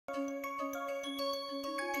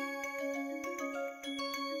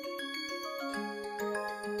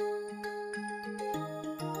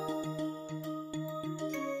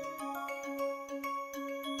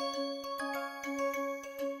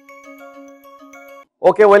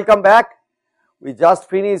Okay, welcome back. We just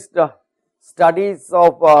finished studies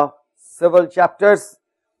of several chapters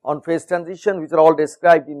on phase transition, which are all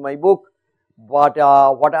described in my book. But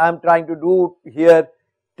what I am trying to do here,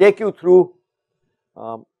 take you through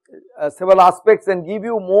several aspects and give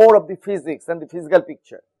you more of the physics and the physical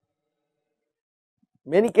picture.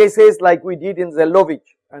 Many cases like we did in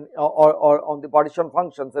Zeldovich and or on the partition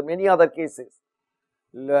functions and many other cases,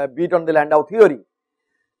 be it on the Landau theory.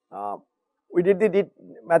 We did the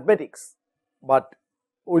mathematics, but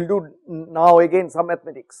we will do now again some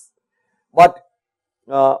mathematics, but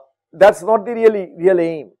that is not the real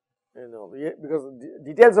aim, because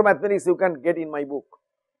details of mathematics you can get in my book,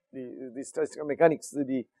 the statistical mechanics,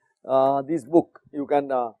 this book you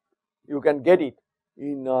can get it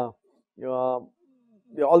in all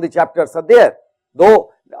the chapters are there,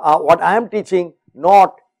 though what I am teaching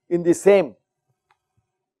not in the same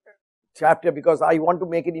chapter, because I want to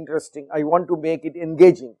make it interesting, I want to make it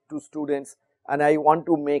engaging to students, and I want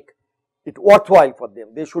to make it worthwhile for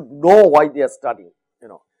them. They should know why they are studying,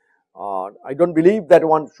 I do not believe that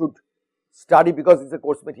one should study because it is a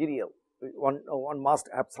course material. One must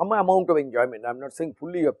have some amount of enjoyment. I am not saying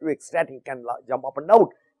fully you have to be ecstatic and jump up and down,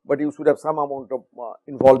 but you should have some amount of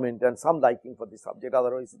involvement and some liking for the subject,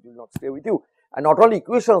 otherwise it will not stay with you. And not only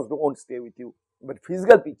equations won't stay with you, but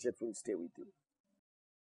physical pictures will stay with you.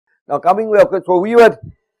 Now coming, okay, so we were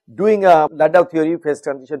doing Landau theory, phase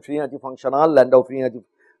transition, free energy functional. Landau free energy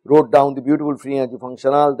wrote down the beautiful free energy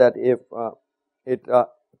functional that if it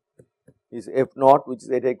is F naught, which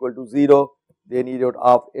is eta equal to 0, then E dot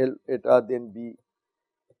of L eta then B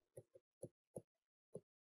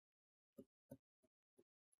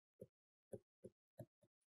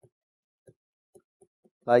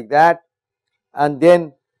like that, and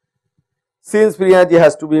then since free energy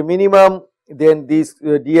has to be minimum, then this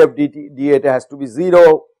df dt d eta has to be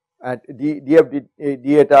 0 at df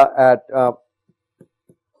d eta at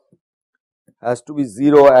has to be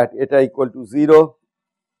 0 at eta equal to 0.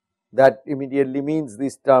 That immediately means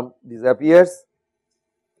this term disappears,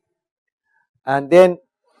 and then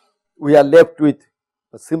we are left with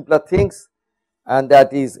simpler things, and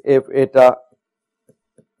that is f eta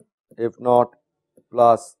f naught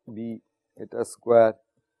plus b eta square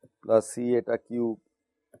plus c eta cube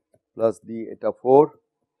plus d eta 4,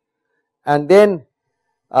 and then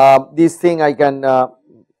this thing I can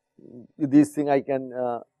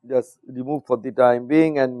just remove for the time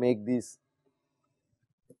being and make this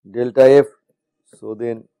delta f. So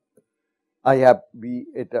then I have b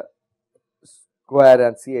eta square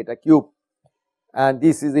and c eta cube, and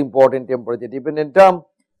this is important temperature dependent term,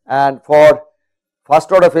 and for first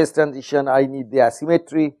order phase transition I need the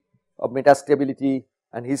asymmetry of metastability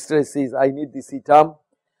and hysteresis, I need the c term.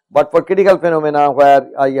 But for critical phenomena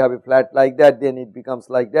where I have a flat like that, then it becomes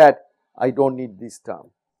like that, I do not need this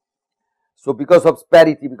term. So because of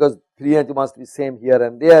parity, because free energy must be same here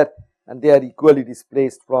and they are equally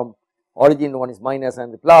displaced from origin, one is minus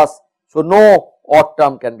and the plus, so no odd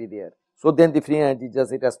term can be there. So then the free energy is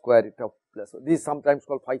just eta square eta plus. So this is sometimes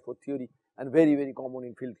called 5-4 theory and very common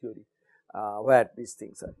in field theory where these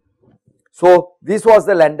things are. So this was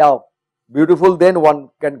the Landau, beautiful. Then one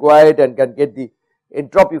can go ahead and can get the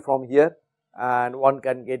entropy from here, and one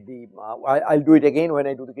can get the I will do it again when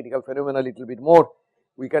I do the critical phenomena a little bit more.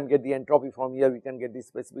 We can get the entropy from here, we can get the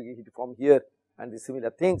specific heat from here and the similar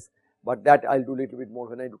things, but that I will do a little bit more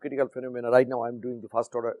when I do critical phenomena. Right now I am doing the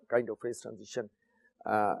first order kind of phase transition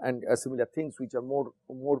and similar things which are more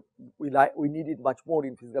we need it much more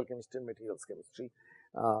in physical chemistry and materials chemistry,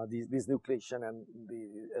 this nucleation and the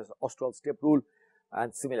Ostwald step rule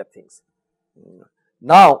and similar things.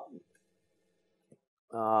 Now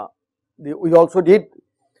we also did,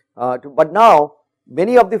 but now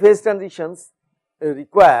many of the phase transitions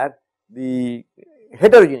require the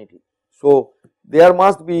heterogeneity. So there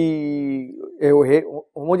must be a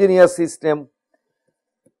homogeneous system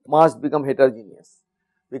must become heterogeneous,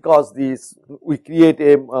 because this we create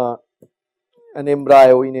an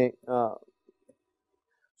embryo in a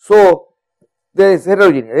so there is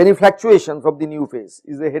heterogeneous, any fluctuations of the new phase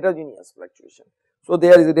is a heterogeneous fluctuation. So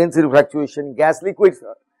there is a density fluctuation, gas liquids,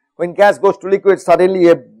 when gas goes to liquid suddenly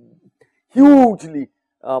a hugely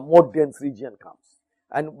more dense region comes,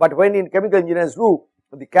 and but when in chemical engineers do,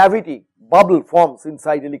 the cavity bubble forms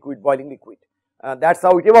inside a liquid, boiling liquid, that is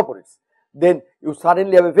how it evaporates, then you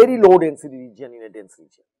suddenly have a very low density region in a dense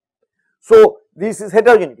region. So this is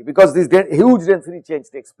heterogeneity, because this huge density change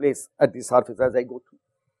takes place at the surface as I go through.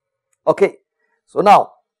 Okay. So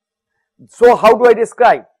now, so how do I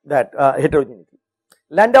describe that heterogeneity?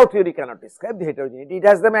 Landau theory cannot describe the heterogeneity, it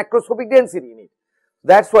has the macroscopic density in it.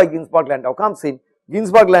 That is why Ginzburg-Landau comes in.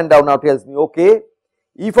 Ginzburg-Landau now tells me, okay,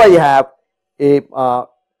 if I have a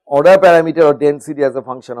order parameter or density as a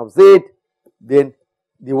function of z, then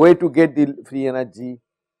the way to get the free energy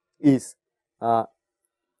is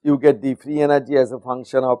you get the free energy as a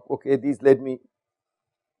function of, okay, this let me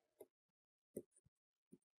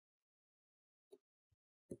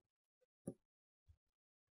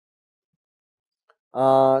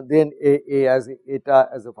then a as eta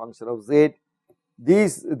as a function of z.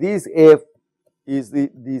 This f is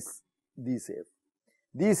this f.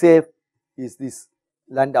 This f is this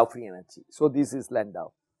Landau free energy. So this is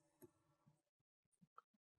Landau.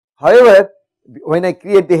 However, when I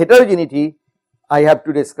create the heterogeneity, I have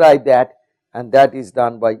to describe that, and that is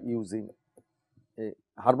done by using a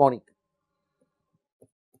harmonic.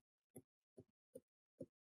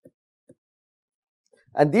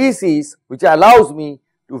 And this is which allows me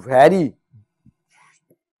to vary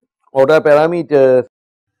order parameter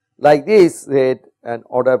like this, that an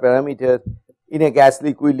order parameter in a gas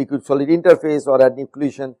liquid solid interface or at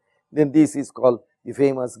nucleation, then this is called the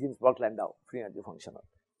famous Ginzburg-Landau free energy functional.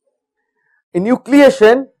 In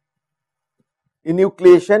nucleation,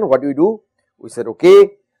 what we do? We said,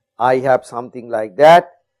 okay, I have something like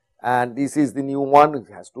that, and this is the new one, it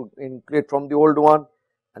has to nucleate from the old one,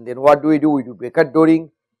 and then what do? We do Beckett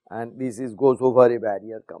Doring, and this is goes over a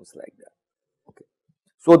barrier, comes like that. Okay.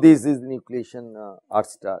 So this is the nucleation R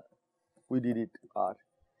star, we did it R,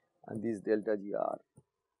 and this delta G R.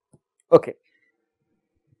 Okay,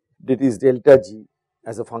 that is delta G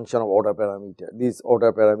as a function of order parameter, this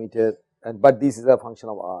order parameter, and but this is a function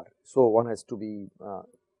of R. So one has to be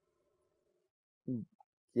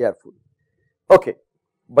careful. Okay,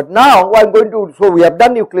 but now I am going to, so we have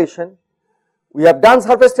done nucleation, we have done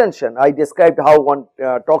surface tension. I described how one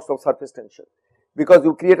talks of surface tension, because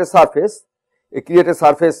you create a surface,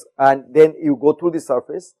 and then you go through the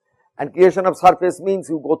surface, and creation of surface means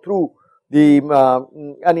you go through the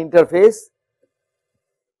an interface,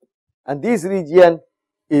 and this region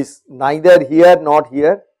is neither here nor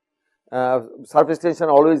here. Surface tension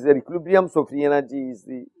always the equilibrium, so free energy is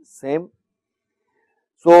the same.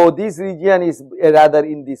 So this region is rather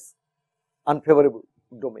in this unfavorable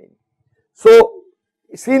domain. So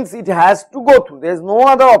since it has to go through, there is no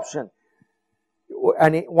other option,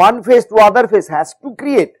 and one phase to other phase has to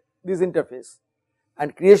create this interface,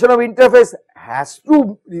 and creation of interface has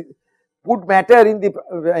to put matter in the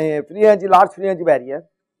free energy, large free energy barrier.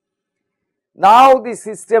 Now the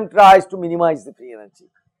system tries to minimize the free energy,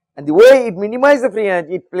 and the way it minimizes the free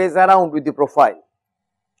energy, it plays around with the profile.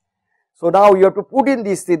 So now you have to put in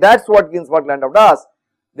this thing, that is what Ginzburg-Landau does,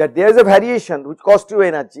 that there is a variation which costs you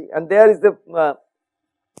energy, and there is the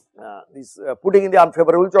putting in the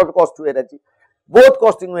unfavorable which also costs you energy, both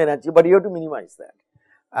costing you energy, but you have to minimize that,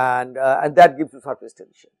 and that gives you surface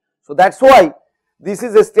tension. So that is why this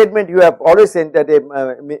is a statement you have always said that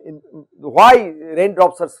why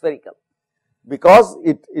raindrops are spherical, because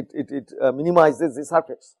it minimizes the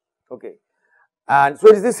surface. Okay, and so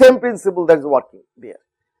it is the same principle that is working there.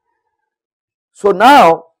 So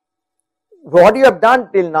now what you have done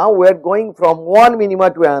till now, we are going from one minima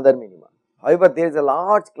to another minima. However, there is a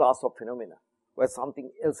large class of phenomena where something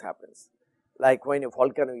else happens, like when a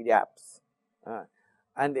volcano erupts,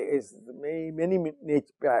 and there is many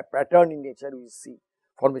pattern in nature we see,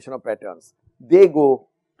 formation of patterns, they go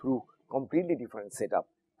through completely different setup,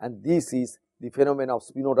 and this is the phenomenon of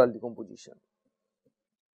spinodal decomposition.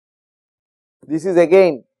 This is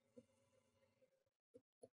again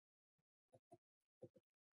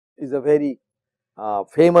is a very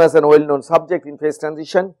famous and well known subject in phase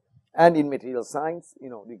transition and in material science,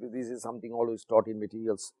 because this is something always taught in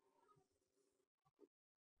materials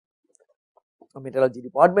metallurgy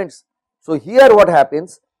departments. So here what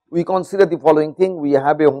happens, we consider the following thing: we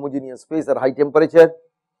have a homogeneous phase at high temperature,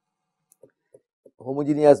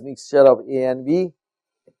 homogeneous mixture of A and B,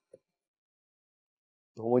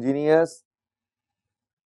 homogeneous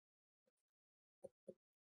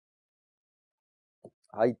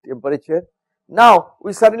high temperature. Now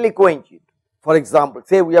we suddenly quench it. For example,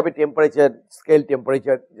 say we have a temperature, scale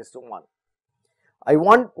temperature just 1. I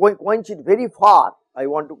want to quench it very far, I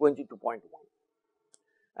want to quench it to 0.1.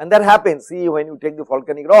 And that happens, see, when you take the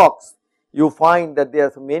volcanic rocks, you find that there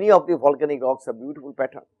are many of the volcanic rocks have beautiful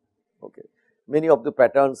pattern. Okay, many of the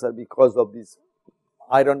patterns are because of this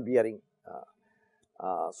iron bearing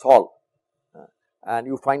salt, and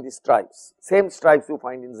you find the stripes, same stripes you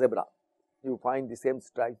find in zebra. You find the same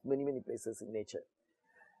stripes many places in nature,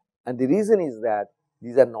 and the reason is that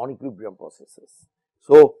these are non-equilibrium processes.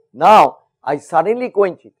 So now I suddenly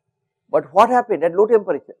quench it, but what happened at low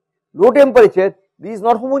temperature? Low temperature, this is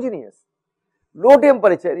not homogeneous. Low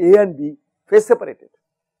temperature A and B phase separated.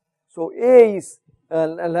 So A is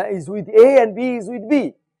is with A and B is with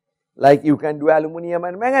B. Like you can do aluminum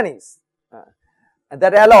and manganese, and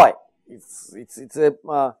that alloy it's a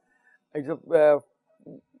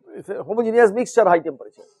homogeneous mixture, high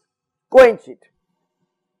temperature, quench it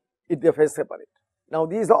they phase separate. Now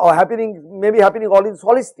these are happening, maybe happening all in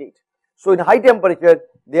solid state. So in high temperature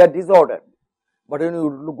they are disordered, but when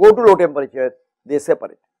you go to low temperature they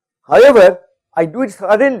separate. However, I do it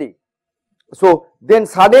suddenly. So then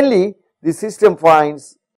suddenly the system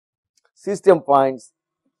finds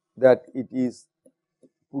that it is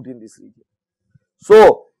put in this region.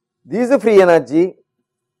 So this is the free energy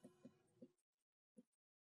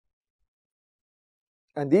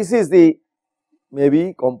and this is the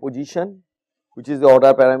maybe composition, which is the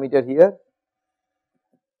order parameter here.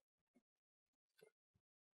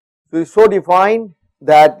 So it is so defined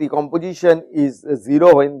that the composition is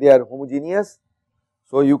 0 when they are homogeneous.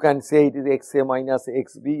 So you can say it is XA minus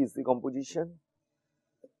XB is the composition,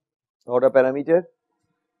 order parameter,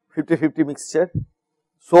 50-50 mixture.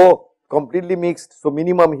 So completely mixed, so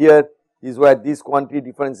minimum here is where this quantity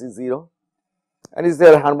difference is 0 and is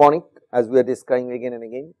there harmonic, as we are describing again and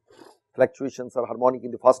again. Fluctuations are harmonic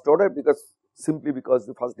in the first order simply because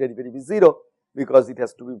the first derivative is 0, because it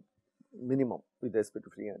has to be minimum with respect to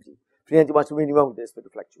free energy. Free energy must be minimum with respect to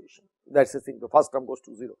fluctuation. That is the thing. The first term goes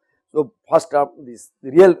to 0. So first term,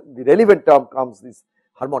 the relevant term comes this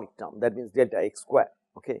harmonic term, that means delta x square.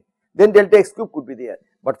 Okay. Then delta x cube could be there,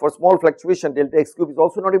 but for small fluctuation delta x cube is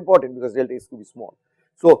also not important because delta x cube is small.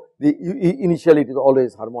 So initially it is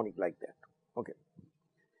always harmonic like that. Okay.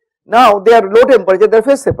 Now they are low temperature, they are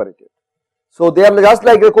phase separated. So they are just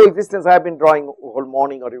like the coexistence I have been drawing whole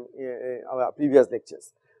morning or our previous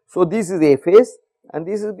lectures. So this is A phase and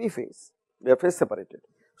this is B phase, they are phase separated.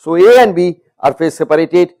 So A and B are phase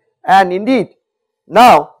separated, and indeed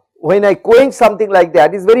now when I quench something like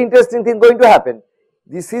that, is very interesting thing going to happen.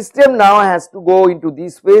 The system now has to go into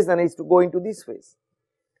this phase and is to go into this phase.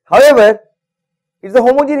 However, it is a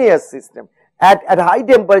homogeneous system. At high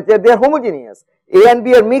temperature they are homogeneous. A and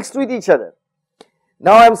B are mixed with each other.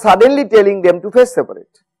 Now I am suddenly telling them to phase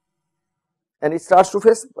separate and it starts to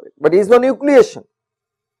phase separate, but there is no nucleation.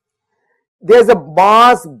 There is a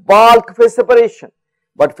mass bulk phase separation,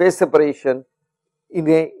 but phase separation in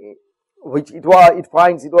which it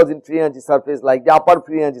finds it was in free energy surface like the upper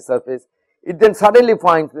free energy surface, it then suddenly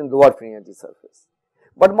finds in lower free energy surface.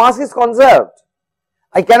 But mass is conserved.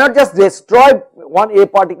 I cannot just destroy one A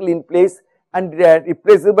particle in place and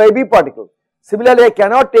replace it by a B particle. Similarly, I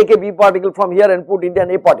cannot take a B particle from here and put into an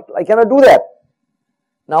A particle. I cannot do that.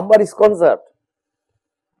 Number is conserved.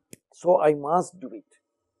 So I must do it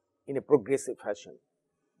in a progressive fashion,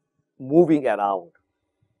 moving around.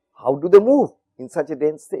 How do they move in such a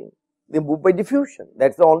dense thing? They move by diffusion.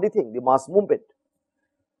 That is the only thing, the mass movement.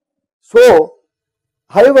 So,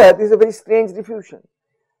 however, this is a very strange diffusion.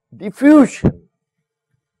 Diffusion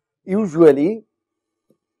usually,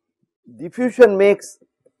 diffusion makes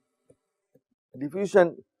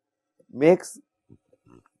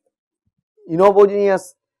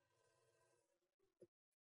inhomogeneous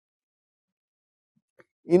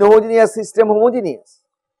system homogeneous.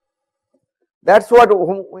 That is what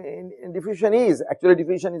diffusion is. Actually,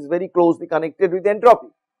 diffusion is very closely connected with entropy.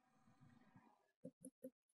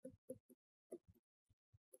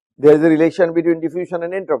 There is a relation between diffusion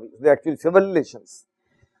and entropy. There are actually several relations.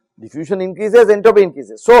 Diffusion increases, entropy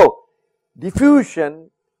increases. So,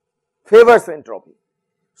 diffusion favors entropy.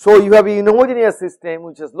 So, you have an inhomogeneous system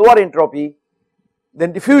which has lower entropy,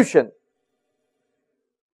 then diffusion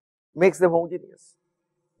makes them homogeneous.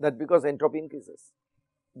 That because entropy increases.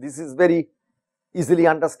 This is very easily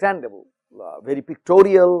understandable, very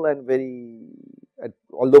pictorial and very,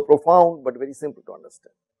 although profound, but very simple to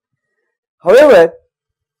understand. However,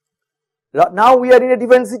 now we are in a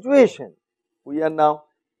different situation. We are now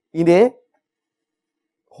in a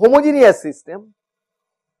homogeneous system.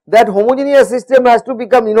 That homogeneous system has to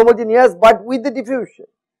become inhomogeneous, but with the diffusion.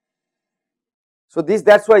 So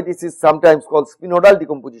that is why this is sometimes called spinodal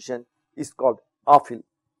decomposition, is called aphel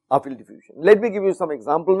diffusion. Let me give you some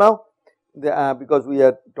example now, because we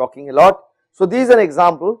are talking a lot. So this is an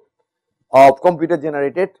example of computer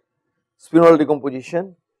generated spinodal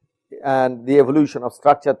decomposition and the evolution of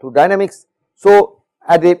structure through dynamics. So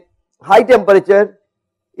at a high temperature,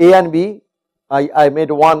 A and B, I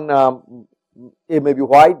made one, A may be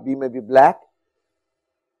white, B may be black.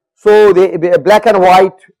 So the black and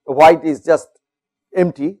white is just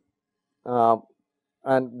empty,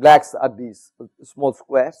 and blacks are these small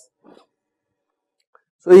squares.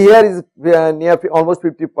 So here is near almost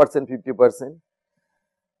 50%,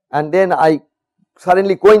 and then I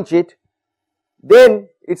suddenly quench it, then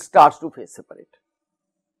it starts to phase separate.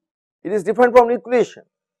 It is different from nucleation.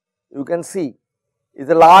 You can see is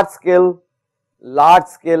a large scale,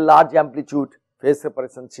 large amplitude phase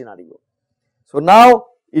separation scenario. So now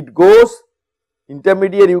it goes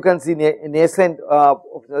intermediate, you can see nascent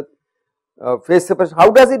phase separation. How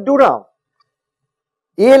does it do now?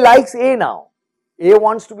 A likes A now. A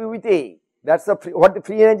wants to be with A. That's what the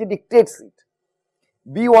free energy dictates it.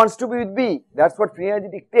 B wants to be with B. That's what free energy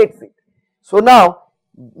dictates it. So now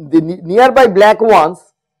the nearby black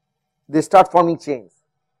ones, they start forming chains,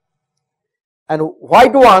 and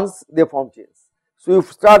white ones, they form chains. So you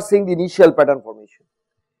start seeing the initial pattern formation.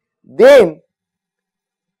 Then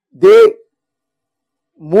they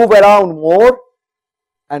move around more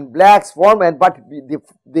and blacks form, and but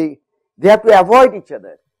they have to avoid each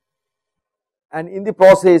other, and in the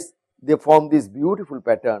process they form this beautiful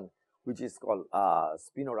pattern which is called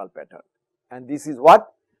spinodal pattern. And this is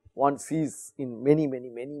what one sees in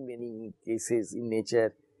many cases in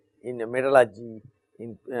nature, in metallurgy,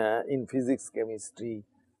 in physics, chemistry,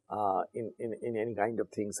 in any kind of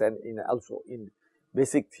things, and also in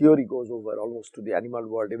basic theory goes over almost to the animal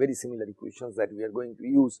world. A very similar equations that we are going to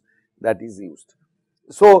use, that is used.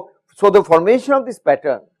 So the formation of this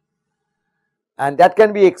pattern, and that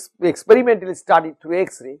can be experimentally studied through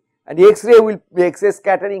X-ray, and X-ray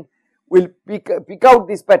scattering will pick out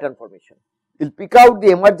this pattern formation, will pick out the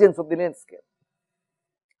emergence of the length scale,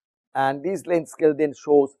 and this length scale then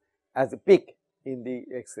shows as a peak in the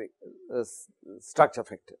X-ray structure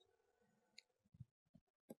factor.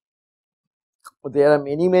 There are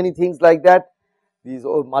many things like that. These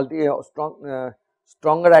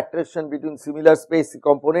stronger attraction between similar space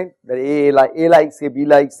component, that A likes A, B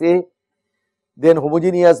likes A. Then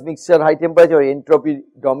homogeneous mixture, high temperature, entropy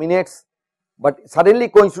dominates, but suddenly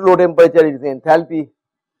going to low temperature, it is the enthalpy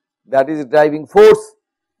that is driving force,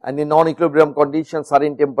 and in non-equilibrium conditions,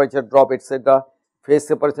 sudden temperature drop, etc. Phase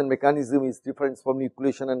separation mechanism is different from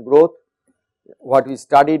nucleation and growth. What we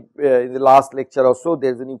studied in the last lecture or so,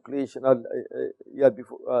 there is a nucleation year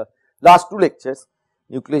before, last two lectures,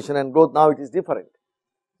 nucleation and growth. Now it is different,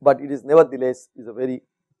 but it is nevertheless is a very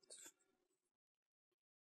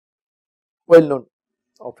well known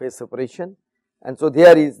of phase separation. And so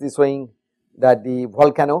there is this showing that the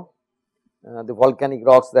the volcanic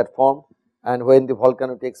rocks that form, and when the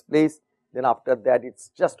volcano takes place, then after that it's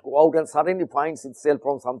just go out and suddenly finds itself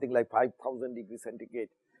from something like 5000 degrees centigrade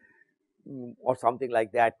or something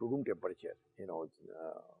like that to room temperature,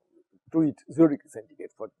 to it 0 degrees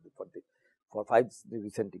centigrade for 5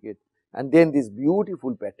 degrees centigrade, and then these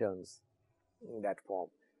beautiful patterns that form,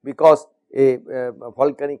 because a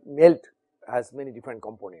volcanic melt has many different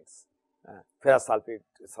components. Ferrous sulfide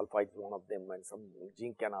is one of them, and some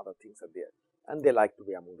zinc and other things are there, and they like to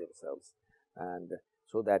be among themselves, and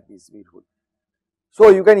so that is beautiful. So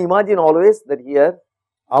you can imagine always that here,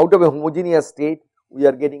 out of a homogeneous state, we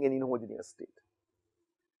are getting an inhomogeneous state.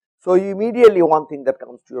 So you immediately one thing that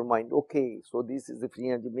comes to your mind, okay, so this is the free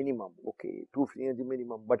energy minimum, okay, 2 free energy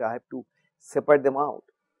minimum, but I have to separate them out.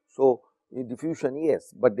 So in diffusion,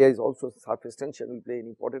 yes, but there is also surface tension will play an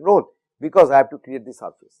important role, because I have to create the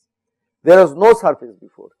surface. There was no surface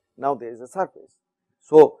before, now there is a surface.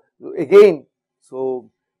 So again,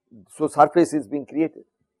 so surface is being created,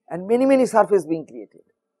 and many surfaces being created.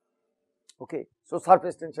 Okay, so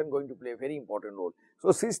surface tension going to play a very important role.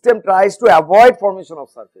 So system tries to avoid formation of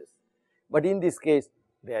surface, but in this case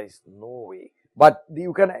there is no way. But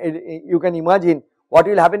you can imagine what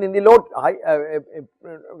will happen in the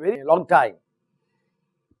very long time.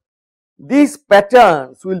 These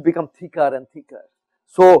patterns will become thicker and thicker.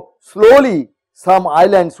 So slowly some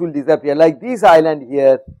islands will disappear, like this island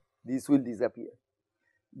here, this will disappear.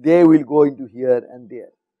 They will go into here and there.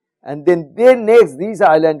 And then next these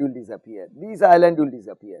island will disappear, these island will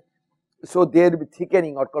disappear. So there will be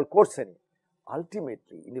thickening or called coarsening.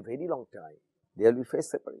 Ultimately, in a very long time, there will be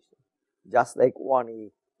phase separation, just like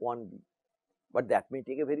 1A, 1B, but that may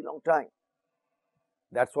take a very long time.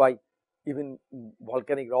 That is why even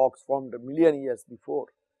volcanic rocks formed a million years before,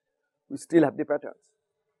 we still have the patterns.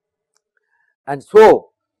 And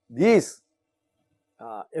so this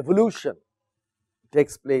evolution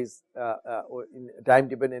takes place in time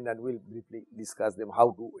dependent, and we will briefly discuss them,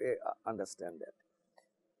 how to understand that.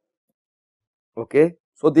 Okay.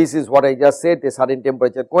 So this is what I just said, the sudden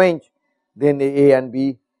temperature change, then A and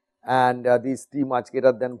B, and these T much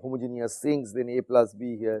greater than homogeneous things, then A plus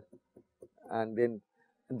B here, and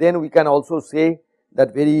then we can also say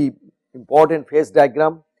that very important phase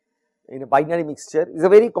diagram in a binary mixture is a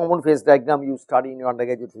very common phase diagram you study in your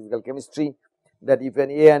undergraduate physical chemistry, that if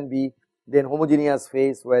an A and B, then homogeneous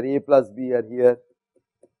phase where A plus B are here,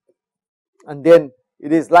 and then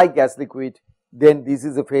it is like gas liquid, then this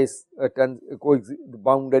is a phase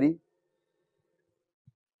boundary,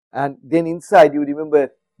 and then inside you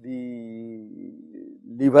remember the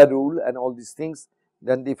lever rule and all these things,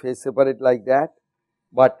 then the phase separate like that.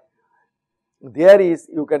 But there is,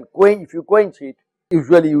 you can quench, if you quench it,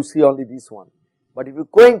 usually you see only this one, but if you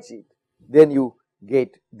quench it, then you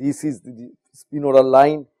get, this is the spinodal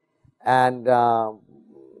line, and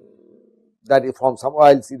that is from somewhere,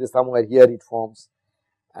 I will see this somewhere here it forms,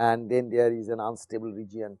 and then there is an unstable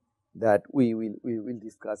region that we will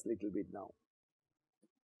discuss little bit now.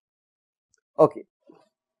 Okay.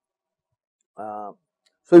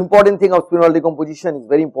 So important thing of spinodal decomposition is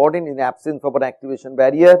very important in the absence of an activation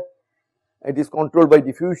barrier. It is controlled by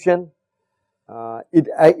diffusion.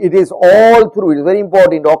 It is all through, it is very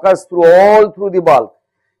important, it occurs through all through the bulk.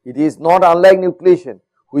 It is not unlike nucleation,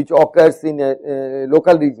 which occurs in a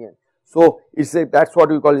local region. So it's a, that's what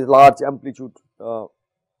we call is large amplitude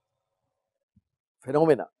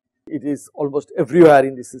phenomena. It is almost everywhere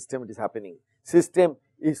in the system, it is happening. System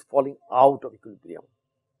is falling out of equilibrium,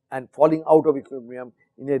 and falling out of equilibrium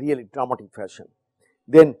in a really dramatic fashion.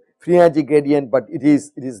 Then free energy gradient, but it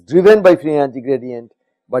is driven by free energy gradient,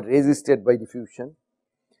 but resisted by diffusion.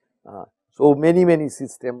 So many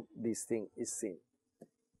system this thing is seen.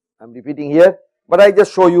 I am repeating here, but I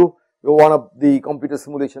just show you one of the computer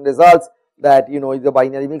simulation results that is a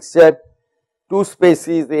binary mixture, two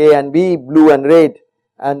species A and B, blue and red,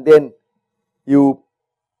 and then you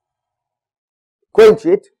quench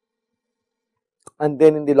it, and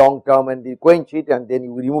then in the long term and you quench it, and then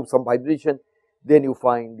you remove some vibration, then you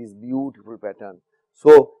find this beautiful pattern.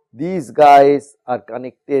 So these guys are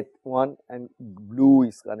connected one, and blue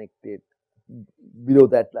is connected below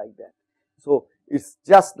that like that. So it's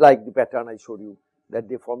just like the pattern I showed you, that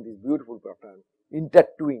they form this beautiful pattern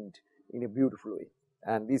intertwined in a beautiful way,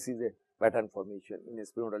 and this is a pattern formation in a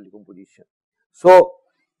spinodal decomposition. So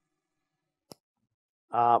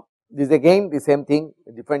this is again the same thing,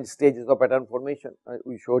 different stages of pattern formation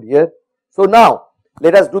we showed here. So now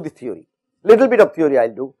let us do the theory. Little bit of theory I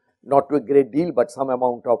will do, not to a great deal, but some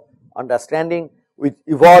amount of understanding which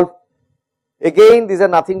evolve. Again, these are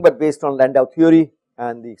nothing but based on Landau theory,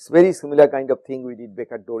 and it's very similar kind of thing we did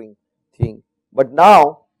Becker-Doring thing. But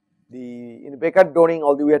now in Becker-Doring,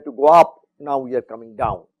 although we had to go up, now we are coming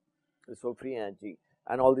down. So free energy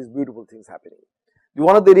and all these beautiful things happening.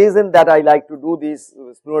 One of the reasons that I like to do this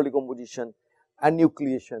spinodal decomposition and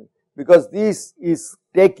nucleation, because this is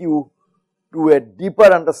take you to a deeper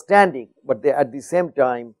understanding, but they at the same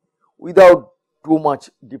time without too much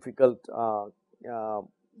difficult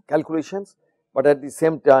calculations, but at the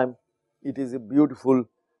same time it is a beautiful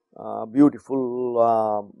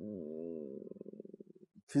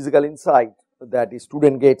physical insight that the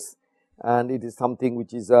student gets, and it is something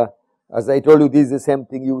which is as I told you, this is the same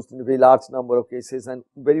thing used in a very large number of cases, and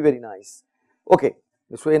very nice. Okay,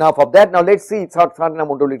 so enough of that. Now let us see certain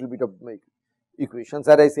amount of little bit of equations.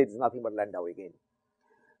 As I said, it is nothing but Landau again.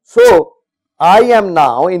 So I am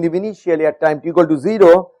now in the initially at time t equal to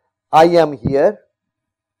 0, I am here,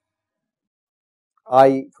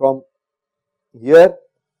 from here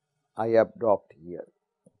I have dropped here,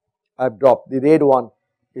 I have dropped, the red one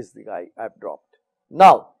is the guy I have dropped.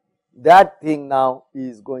 Now that thing now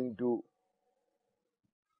is going to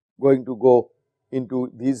go into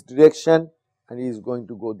this direction, and is going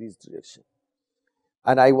to go this direction,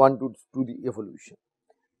 and I want to do the evolution.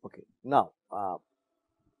 Okay, now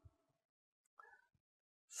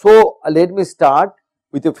so let me start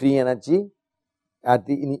with a free energy at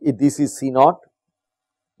the this is C naught,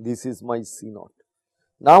 this is my C naught.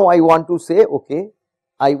 Now I want to say, okay,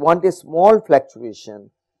 I want a small fluctuation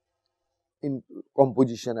in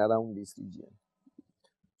composition around this region.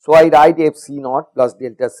 So I write f C naught plus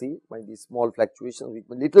delta C by these small fluctuations with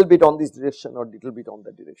a little bit on this direction or little bit on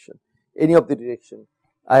that direction, any of the direction.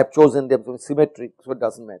 I have chosen them so symmetric, so it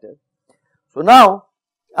does not matter. So now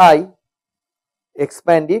I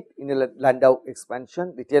expand it in a Landau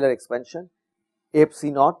expansion, the Taylor expansion, f C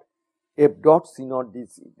naught, f dot C naught d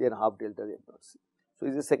C, then half delta f dot C. So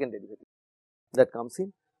it is a second derivative that comes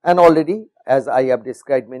in. And already, as I have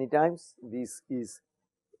described many times, this is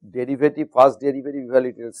derivative, first derivative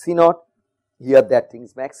evaluated C naught, here that thing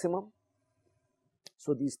is maximum.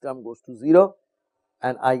 So this term goes to 0,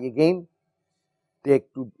 and I again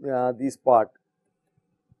take to this part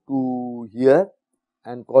to here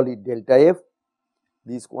and call it delta f,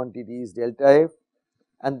 this quantity is delta f,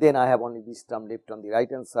 and then I have only this term left on the right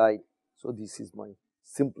hand side. So this is my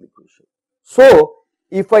simple equation. So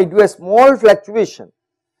if I do a small fluctuation,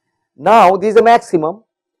 now this is a maximum.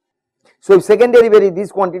 So if second derivative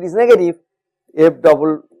this quantity is negative, f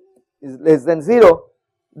double is less than 0,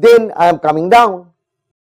 then I am coming down.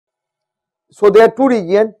 So there are two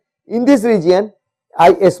regions. In this region,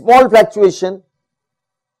 a small fluctuation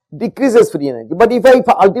decreases free energy, but if I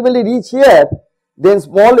ultimately reach here, then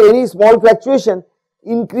any small fluctuation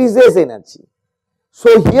increases energy.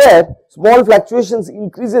 So here small fluctuations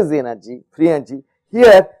increases the energy, free energy.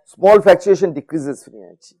 Here small fluctuation decreases free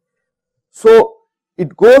energy. So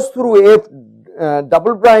it goes through F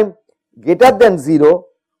double prime greater than 0,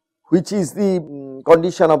 which is the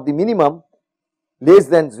condition of the minimum, less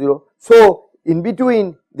than 0. So in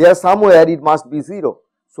between there somewhere it must be 0.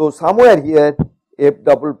 So somewhere here F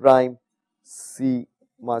double prime C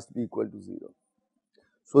must be equal to 0.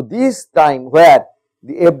 So this time where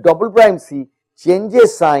the F double prime C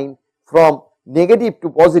changes sign from negative to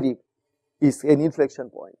positive is an inflection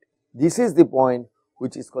point. This is the point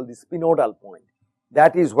which is called the spinodal point.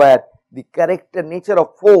 That is where the character nature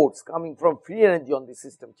of force coming from free energy on the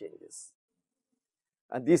system changes,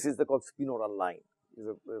 and this is the called spinodal line. Is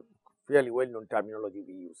a fairly well known terminology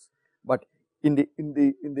we use, but in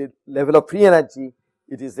the level of free energy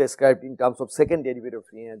it is described in terms of second derivative of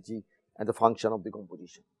free energy and the function of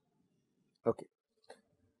decomposition. Okay.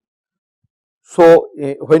 So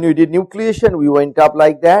when we did nucleation we went up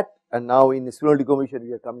like that, and now in the spinodal decomposition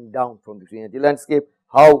we are coming down from the free energy landscape.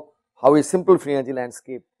 How a simple free energy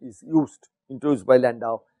landscape is introduced by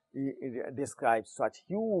Landau, it describes such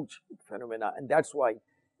huge phenomena, and that is why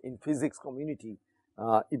in physics community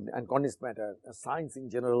and condensed matter, science in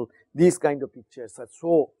general, these kind of pictures are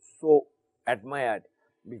so admired,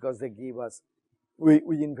 because they give us, we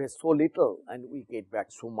invest so little and we get back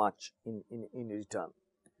so much in return.